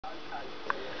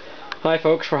Hi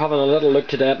folks, we're having a little look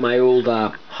today at my old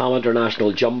Ham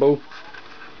International Jumbo,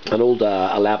 an old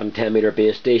 11 10-metre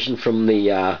base station from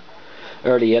the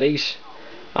early 80s.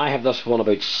 I have this one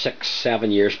about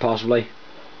 6-7 years possibly.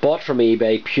 Bought from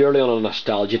eBay purely on a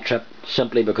nostalgia trip,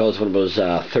 simply because when I was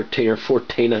 13 or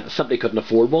 14 I simply couldn't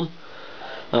afford one.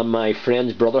 And my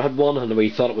friend's brother had one, and we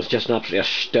thought it was just an absolutely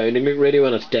astounding radio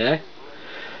in its day.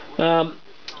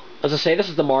 As I say, this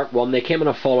is the Mark 1. They came in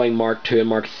a following Mark 2 and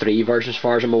Mark 3 version as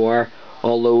far as I'm aware,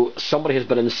 although somebody has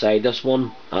been inside this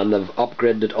one and they've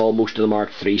upgraded it almost to the Mark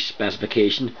 3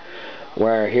 specification,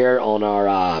 where here on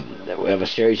our we have a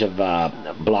series of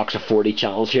blocks of 40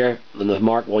 channels here, and the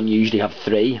Mark 1 usually have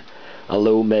 3, a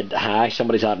low, mid, high.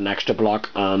 Somebody's added an extra block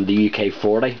and the UK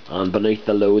 40, and beneath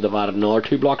the low they've added another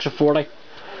 2 blocks of 40,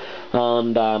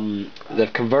 and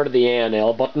they've converted the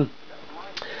ANL button.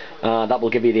 That will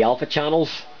give you the alpha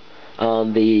channels,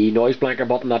 and the noise blanker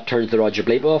button that turns the Roger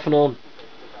bleep off and on.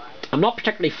 I'm not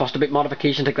particularly fussed about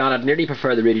modifications like that. I'd nearly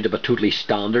prefer the radio to be totally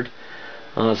standard,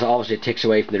 as obviously it takes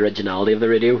away from the originality of the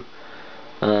radio.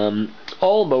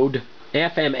 All mode,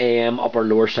 FM, AM, upper and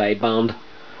lower sideband,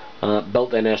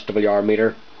 built-in SWR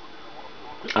meter,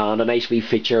 and a nice wee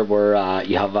feature where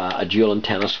you have a dual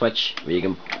antenna switch where you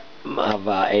can have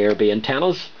A or B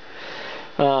antennas.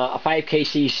 A 5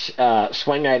 kc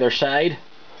swing either side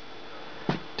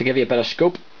to give you a bit of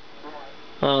scope,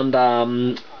 and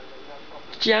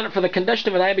for the condition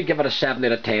of it, I would give it a 7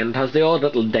 out of 10. It has the odd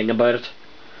little ding about it,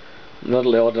 the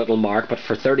odd little mark, but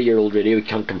for a 30-year-old radio you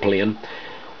can't complain.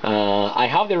 I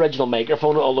have the original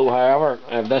microphone, although however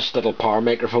I have this little power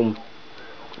microphone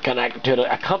connected to it.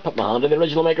 I can't put my hand in the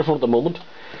original microphone at the moment.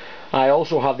 I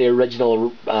also have the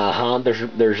original hand.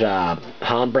 There's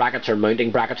hand brackets or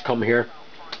mounting brackets come here.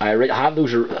 I have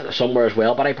those somewhere as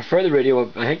well, but I prefer the radio.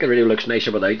 I think the radio looks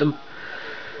nicer without them.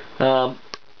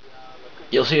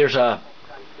 You'll see there's a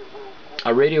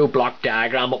radio block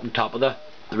diagram up on top of the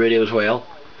radio as well.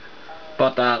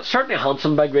 But certainly a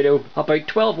handsome big radio, about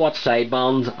 12 watt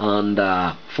sideband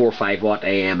and 4 or 5 watt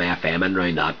AM FM in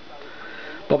around that.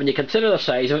 But when you consider the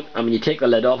size of it, and when you take the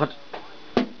lid off it,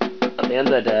 at the end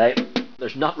of the day,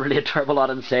 there's not really a terrible lot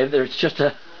inside. There's just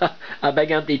a big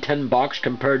empty tin box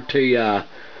compared to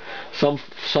some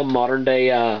modern day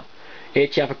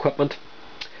HF equipment.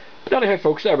 But anyhow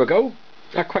folks, there we go.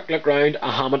 A quick look round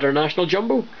a Ham International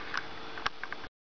Jumbo.